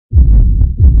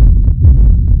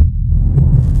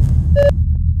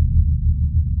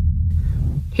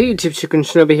Hey YouTube, Shogun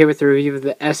Shinobi here with a review of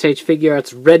the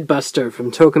S.H.Figuarts Red Buster from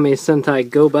Tokamei Sentai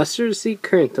Go Busters, the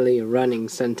currently running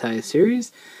Sentai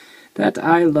series that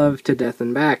I love to death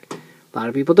and back. A lot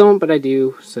of people don't, but I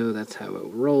do, so that's how it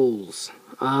rolls.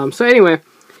 So anyway,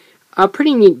 a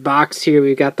pretty neat box here.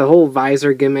 We've got the whole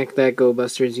visor gimmick that Go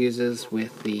Busters uses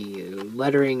with the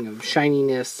lettering of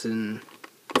shininess and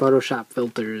Photoshop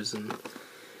filters and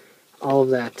all of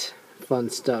that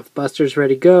fun stuff. Buster's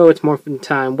ready to go. It's Morphin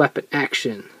time. Weapon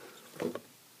action.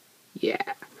 Yeah.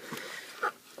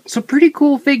 So pretty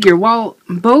cool figure. While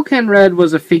Bouken Red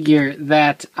was a figure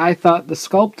that I thought the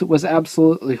sculpt was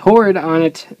absolutely horrid on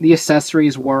it, the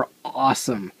accessories were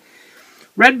awesome.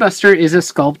 Red Buster is a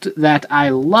sculpt that I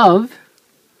love,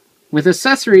 with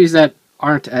accessories that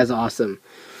aren't as awesome.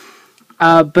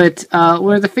 But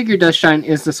where the figure does shine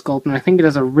is the sculpt, and I think it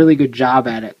does a really good job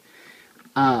at it.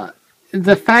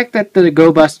 The fact that the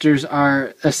Go Busters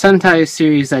are a Sentai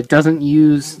series that doesn't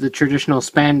use the traditional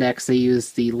spandex, they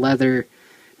use the leather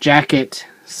jacket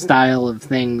style of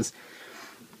things,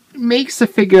 makes the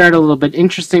figure art a little bit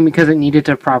interesting because it needed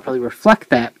to properly reflect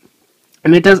that.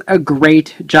 And it does a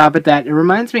great job at that. It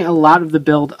reminds me a lot of the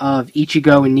build of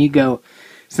Ichigo and Nigo,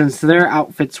 since their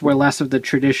outfits were less of the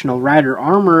traditional rider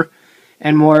armor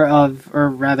and more of, or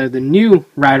rather the new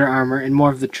rider armor and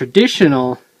more of the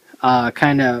traditional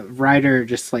kind of rider,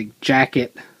 just like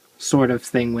jacket sort of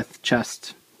thing with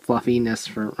chest fluffiness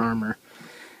for armor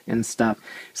and stuff.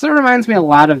 So it reminds me a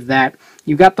lot of that.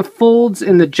 You've got the folds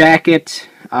in the jacket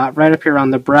right up here on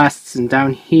the breasts and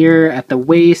down here at the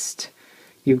waist.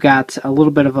 You've got a little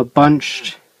bit of a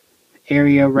bunched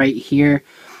area right here.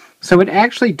 So it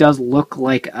actually does look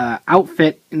like an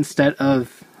outfit instead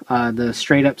of the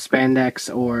straight up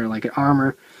spandex or like an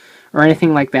armor or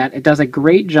anything like that. It does a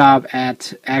great job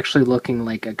at actually looking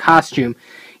like a costume.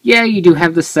 Yeah, you do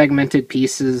have the segmented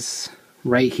pieces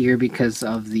right here because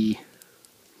of the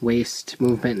waist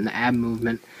movement and the ab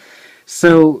movement.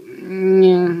 So,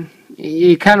 yeah,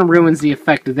 it kind of ruins the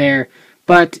effect there,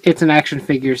 but it's an action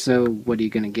figure, so what are you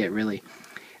going to get, really?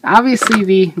 Obviously,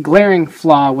 the glaring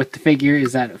flaw with the figure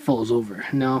is that it falls over.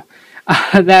 No,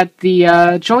 that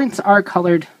the joints are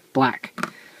colored black.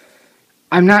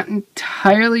 I'm not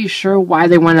entirely sure why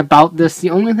they went about this.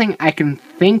 The only thing I can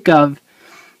think of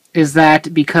is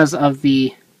that because of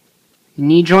the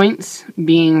knee joints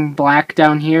being black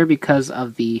down here because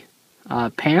of the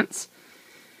pants,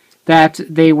 that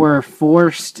they were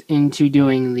forced into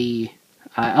doing the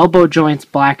elbow joints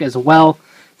black as well,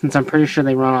 since I'm pretty sure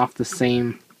they run off the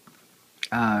same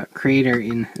creator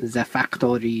in the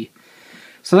factory.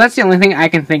 So that's the only thing I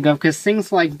can think of, because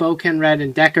things like Bouken Red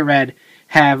and Deka Red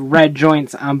have red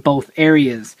joints on both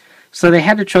areas. So they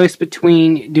had a choice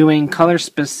between doing color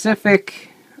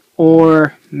specific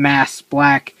or mass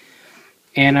black.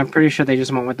 And I'm pretty sure they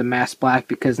just went with the mass black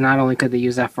because not only could they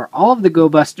use that for all of the Go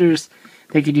Busters,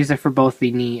 they could use it for both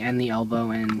the knee and the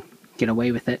elbow and get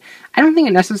away with it. I don't think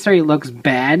it necessarily looks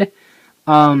bad.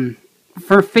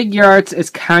 For figure arts, it's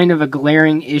kind of a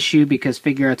glaring issue because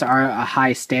figure arts are a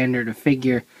high standard of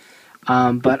figure.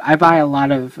 But I buy a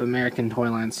lot of American toy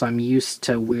lines, so I'm used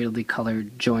to weirdly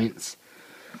colored joints.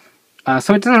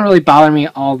 So it doesn't really bother me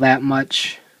all that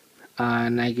much,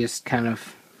 and I just kind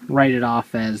of write it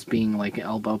off as being like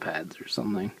elbow pads or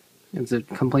something. It's a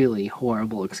completely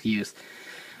horrible excuse.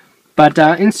 But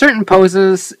in certain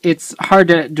poses, it's hard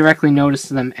to directly notice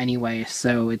them anyway,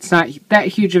 so it's not that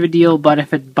huge of a deal, but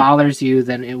if it bothers you,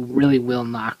 then it really will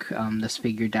knock this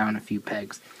figure down a few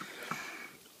pegs.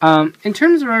 In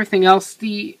terms of everything else,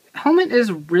 the helmet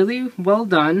is really well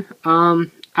done.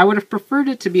 I would have preferred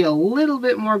it to be a little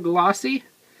bit more glossy.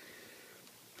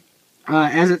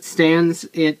 As it stands,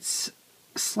 it's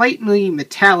slightly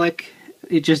metallic.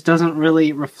 It just doesn't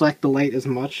really reflect the light as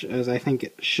much as I think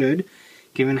it should,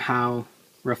 given how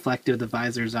reflective the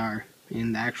visors are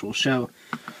in the actual show.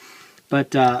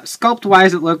 But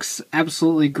sculpt-wise, it looks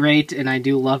absolutely great, and I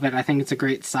do love it. I think it's a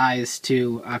great size,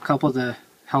 too. A couple of the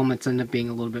helmets end up being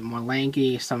a little bit more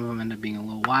lanky. Some of them end up being a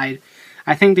little wide.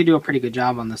 I think they do a pretty good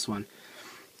job on this one.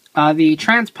 The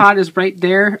transpod is right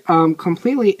there,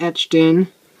 completely etched in.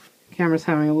 Camera's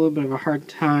having a little bit of a hard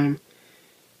time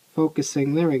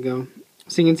focusing. There we go.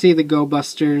 So you can see the Go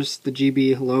Busters, the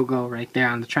GB logo right there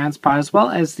on the transpod, as well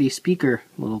as the speaker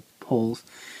little holes.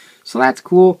 So that's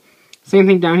cool. Same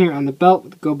thing down here on the belt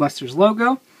with the Go Busters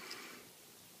logo.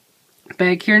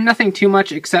 Back here, nothing too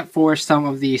much except for some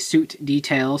of the suit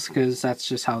details, because that's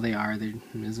just how they are. There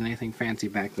isn't anything fancy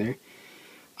back there.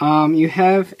 You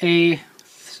have a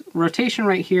rotation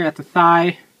right here at the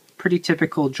thigh. Pretty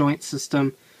typical joint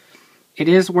system. It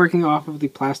is working off of the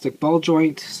plastic ball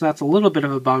joint, so that's a little bit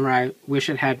of a bummer. I wish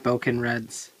it had Bouken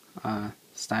Red's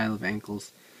style of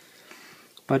ankles.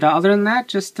 But other than that,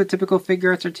 just the typical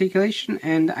Figuarts articulation,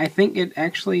 and I think it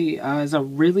actually is a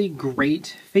really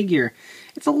great figure.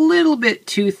 It's a little bit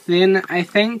too thin, I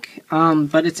think,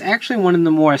 but it's actually one of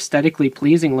the more aesthetically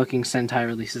pleasing looking Sentai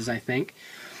releases, I think.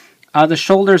 The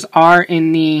shoulders are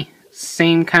in the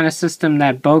same kind of system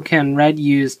that Bouken Red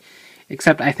used,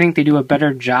 except I think they do a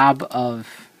better job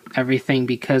of everything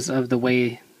because of the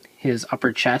way his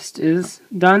upper chest is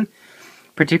done,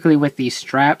 particularly with these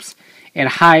straps. It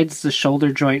hides the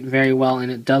shoulder joint very well, and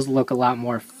it does look a lot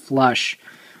more flush,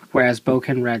 whereas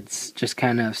Bouken Red's just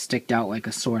kind of sticked out like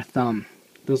a sore thumb.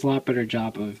 Does a lot better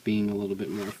job of being a little bit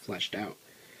more fleshed out.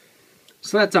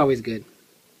 So that's always good.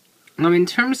 In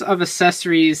terms of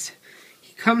accessories,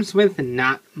 he comes with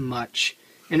not much,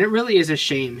 and it really is a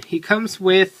shame. He comes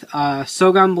with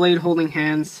Sougan Blade holding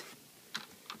hands,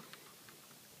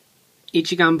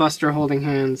 Ichigan Buster holding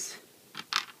hands,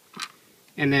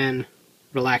 and then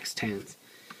relaxed hands.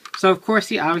 So of course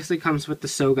he obviously comes with the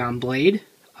Sougan Blade.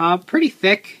 Pretty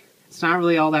thick. It's not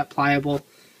really all that pliable.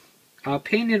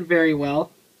 Painted very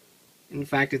well. In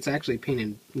fact, it's actually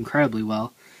painted incredibly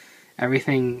well.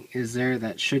 Everything is there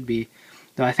that should be.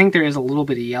 Though I think there is a little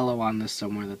bit of yellow on this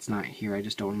somewhere that's not here. I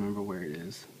just don't remember where it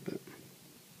is. But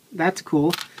that's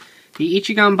cool. The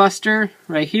Ichigan Buster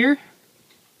right here.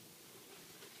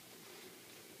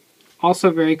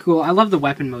 Also very cool. I love the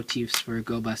weapon motifs for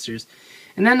Go Busters.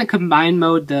 And then the combined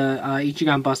mode, the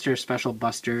Ichigan Buster Special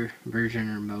Buster version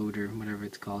or mode or whatever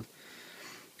it's called.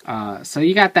 So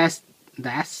you got this.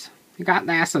 You got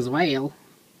this as well.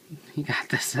 You got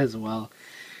this as well.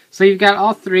 So you've got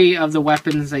all three of the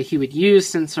weapons that he would use,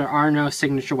 since there are no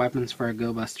signature weapons for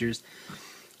Go Busters.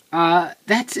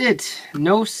 That's it.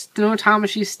 No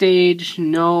Tamashii stage,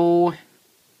 no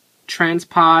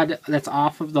transpod that's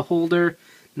off of the holder.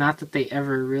 Not that they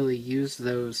ever really use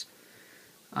those.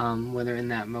 When they're in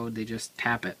that mode, they just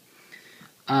tap it.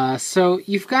 So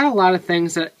you've got a lot of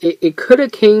things that it could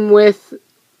have came with.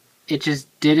 It just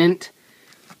didn't.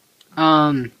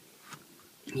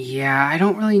 Yeah, I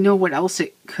don't really know what else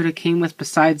it could have came with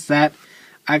besides that.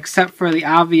 Except for the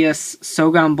obvious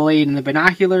Sougan Blade and the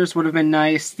binoculars would have been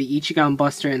nice. The Ichigan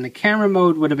Buster in the camera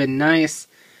mode would have been nice.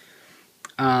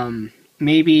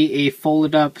 Maybe a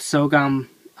folded up Sougan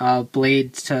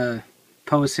Blade to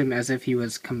pose him as if he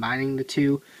was combining the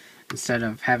two instead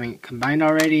of having it combined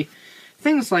already.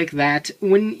 Things like that.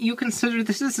 When you consider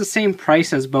this is the same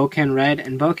price as Bouken Red,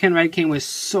 and Bouken Red came with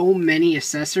so many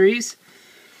accessories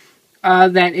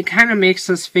that it kind of makes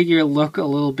this figure look a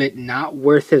little bit not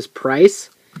worth his price.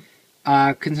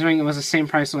 Considering it was the same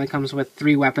price when it comes with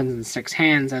 3 weapons and 6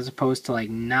 hands, as opposed to like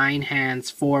 9 hands,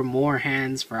 4 more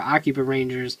hands for Akiba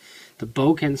Rangers, the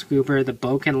Bouken Scooper, the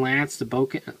Bouken Lance, the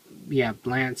Bouken,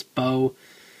 Lance, bow,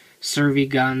 Survey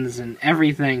guns, and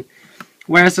everything.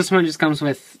 Whereas this one just comes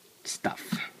with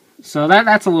stuff. So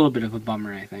that's a little bit of a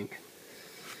bummer, I think.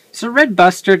 So Red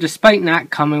Buster, despite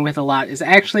not coming with a lot, is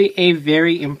actually a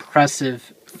very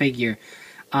impressive figure.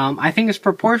 I think his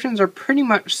proportions are pretty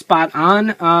much spot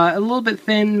on. A little bit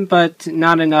thin, but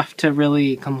not enough to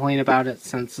really complain about it,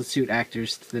 since the suit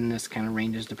actor's thinness kind of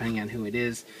ranges depending on who it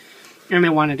is. And they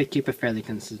wanted to keep a fairly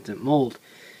consistent mold.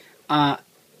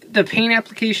 The paint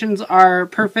applications are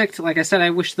perfect. Like I said, I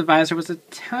wish the visor was a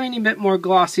tiny bit more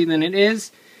glossy than it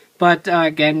is. But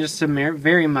again, just a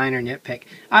very minor nitpick.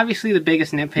 Obviously, the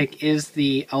biggest nitpick is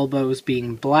the elbows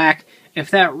being black. If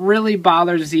that really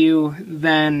bothers you,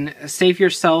 then save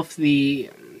yourself the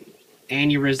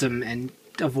aneurysm and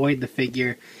avoid the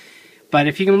figure. But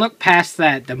if you can look past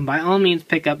that, then by all means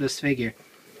pick up this figure.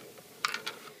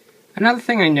 Another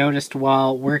thing I noticed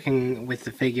while working with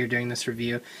the figure during this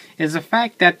review is the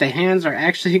fact that the hands are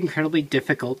actually incredibly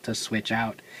difficult to switch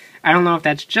out. I don't know if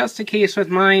that's just the case with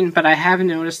mine, but I have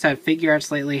noticed that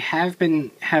Figuarts lately have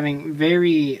been having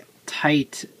very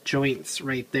tight joints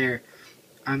right there,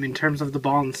 in terms of the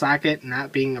ball and socket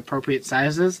not being appropriate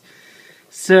sizes.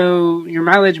 So your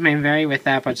mileage may vary with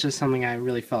that, but it's just something I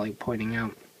really felt like pointing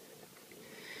out.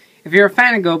 If you're a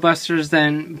fan of Go Busters,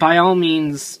 then by all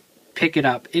means pick it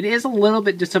up. It is a little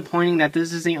bit disappointing that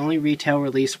this is the only retail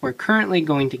release we're currently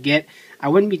going to get. I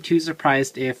wouldn't be too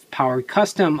surprised if Powered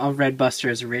Custom of Red Buster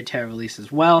is a retail release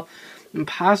as well, and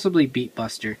possibly Beat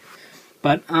Buster.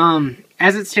 But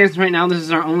as it stands right now, this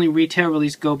is our only retail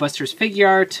release Go Busters figure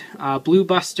art. Blue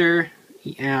Buster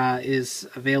is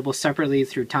available separately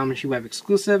through Tamashii Web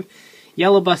Exclusive.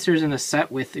 Yellow Buster is in a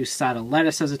set with Usada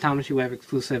Lettuce as a Tamashii Web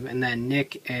Exclusive, and then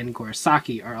Nick and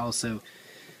Gorosaki are also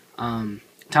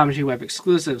Tamashii Web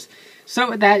Exclusives.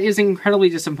 So that is incredibly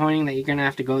disappointing that you're going to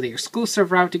have to go the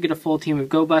exclusive route to get a full team of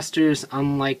Go Busters,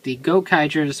 unlike the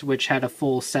Gokaigers, which had a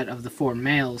full set of the 4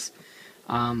 males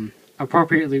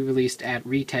appropriately released at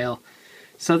retail.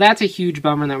 So that's a huge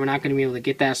bummer that we're not going to be able to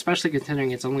get that, especially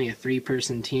considering it's only a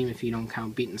 3-person team if you don't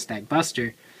count Beaten Stag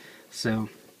Buster. So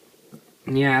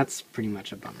yeah, that's pretty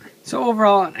much a bummer. So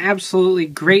overall, an absolutely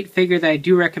great figure that I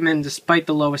do recommend despite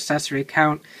the low accessory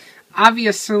count.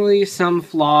 Obviously some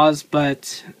flaws,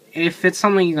 but if it's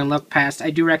something you can look past, I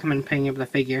do recommend picking up the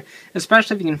figure,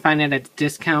 especially if you can find it at a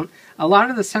discount. A lot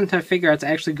of the Sentai figure arts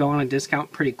actually go on a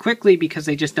discount pretty quickly because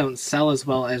they just don't sell as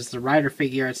well as the Rider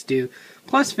figure arts do.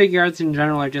 Plus, figure arts in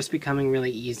general are just becoming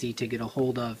really easy to get a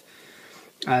hold of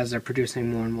as they're producing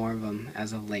more and more of them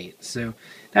as of late. So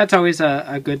that's always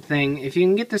a good thing. If you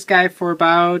can get this guy for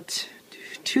about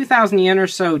 2,000 yen or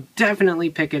so, definitely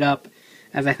pick it up,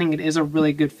 as I think it is a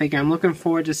really good figure. I'm looking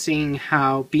forward to seeing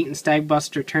how Beaten Stag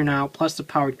Buster turn out, plus the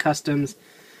powered customs.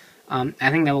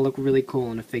 I think that will look really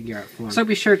cool in a figure art form. So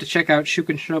be sure to check out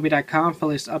shukenshinobi.com for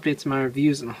latest updates on my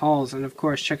reviews and hauls. And of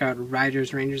course, check out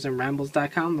Riders, Rangers, and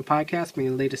Rambles.com, the podcast,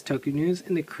 bringing the latest Toku news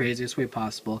in the craziest way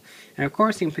possible. And of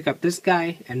course, you can pick up this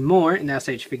guy and more in the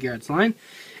S.H. Figuarts line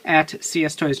at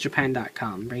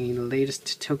cstoysjapan.com, bringing the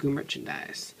latest Toku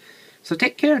merchandise. So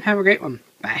take care and have a great one.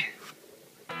 Bye.